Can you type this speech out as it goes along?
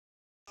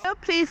So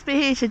pleased to be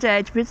here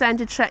today to present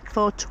a cheque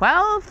for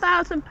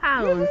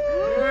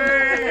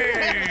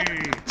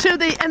 £12,000 to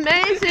the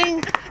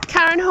amazing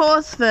Karen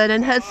Horsford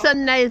and her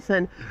son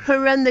Nathan,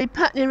 who run the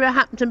Putney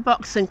Roehampton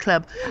Boxing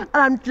Club. And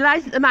I'm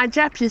delighted that my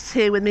deputy is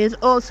here with me, is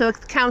also a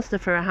councillor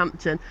for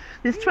Roehampton.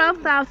 This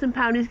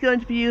 £12,000 is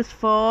going to be used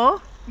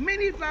for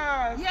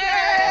minibus.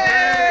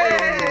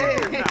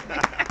 Yay!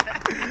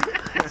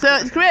 So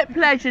it's a great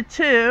pleasure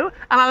too,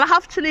 and I'll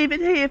have to leave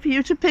it here for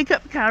you to pick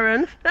up,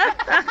 Karen.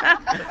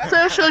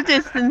 Social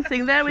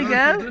distancing, there we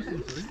go.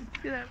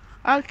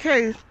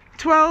 Okay,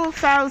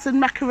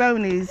 12,000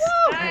 macaronis.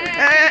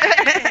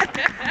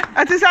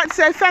 I'd just like to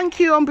say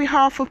thank you on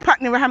behalf of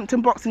Putney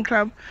Roehampton Boxing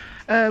Club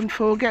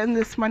for getting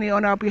this money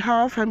on our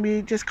behalf, and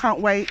we just can't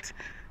wait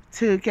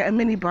to get a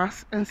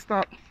minibus and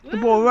start the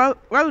ball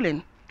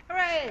rolling.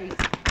 Hooray!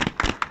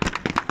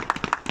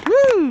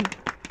 Woo!